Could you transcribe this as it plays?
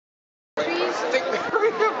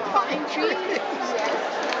Catholic Pine tree.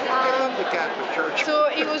 I love the Catholic Church. So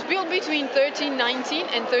it was built between 1319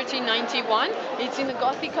 and 1391. It's in the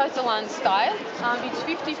Gothic Catalan style. It's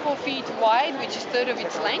 54 feet wide, which is third of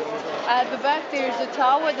its length. At the back there's a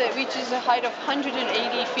tower that reaches a height of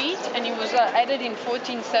 180 feet, and it was added in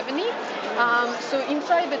 1470. So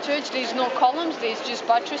inside the church there's no columns, there's just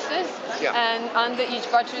buttresses, and under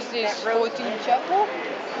each buttress there's 14 chapel.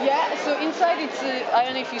 Yeah, so inside it's, I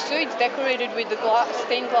don't know if you saw, it's decorated with the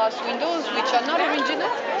stained glass windows, which are not original,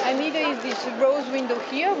 and neither is this rose window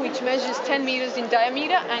here, which measures 10 meters in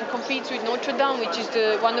diameter and competes with Notre Dame, which is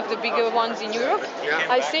one of the bigger ones in Europe.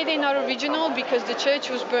 I say they're not original because the church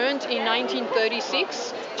was burnt in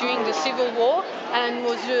 1936 during the Civil War and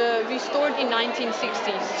was restored in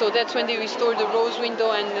 1960s. So that's when they restored the rose window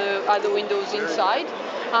and the other windows inside.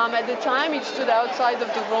 At the time, it stood outside of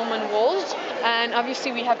the Roman walls, and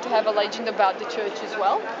obviously we have to have a legend about the church as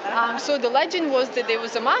well. So the legend was that there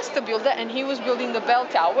was a master builder, and he was building the bell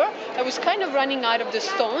tower that was kind of running out of the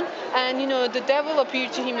stone, and the devil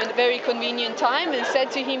appeared to him at a very convenient time and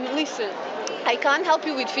said to him, "Listen, I can't help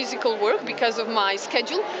you with physical work because of my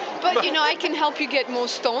schedule, but I can help you get more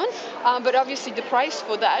stone. But obviously the price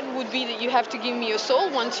for that would be that you have to give me your soul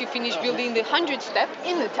once you finish building the 100th step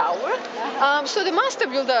in the tower." So the master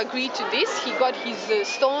builder agreed to this. He got his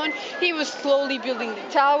stone. He was slowly building the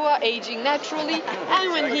tower, aging naturally.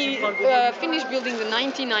 And when he finished building the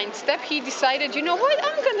 99th step, he decided, you know what,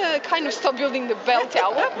 I'm going to kind of stop building the bell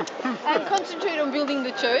tower and concentrate on building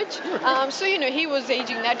the church. So he was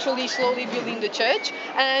aging naturally, slowly building the church,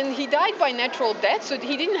 and he died by natural death, so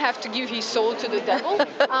he didn't have to give his soul to the devil.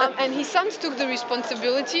 And his sons took the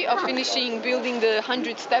responsibility of finishing building the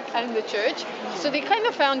 100th step and the church. So they kind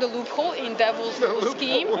of found a loophole in devil's little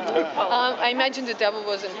scheme. I imagine the devil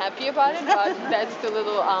wasn't happy about it, but that's the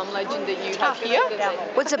little legend that you have here.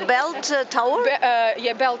 What's a bell tower?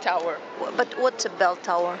 Yeah, bell tower. But what's a bell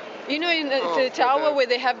tower? In the tower where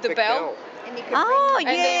they have the bell. Oh,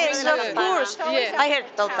 And yes, of course. Yeah. I heard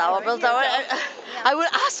bell tower, bell tower. I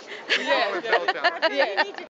will ask. Yeah.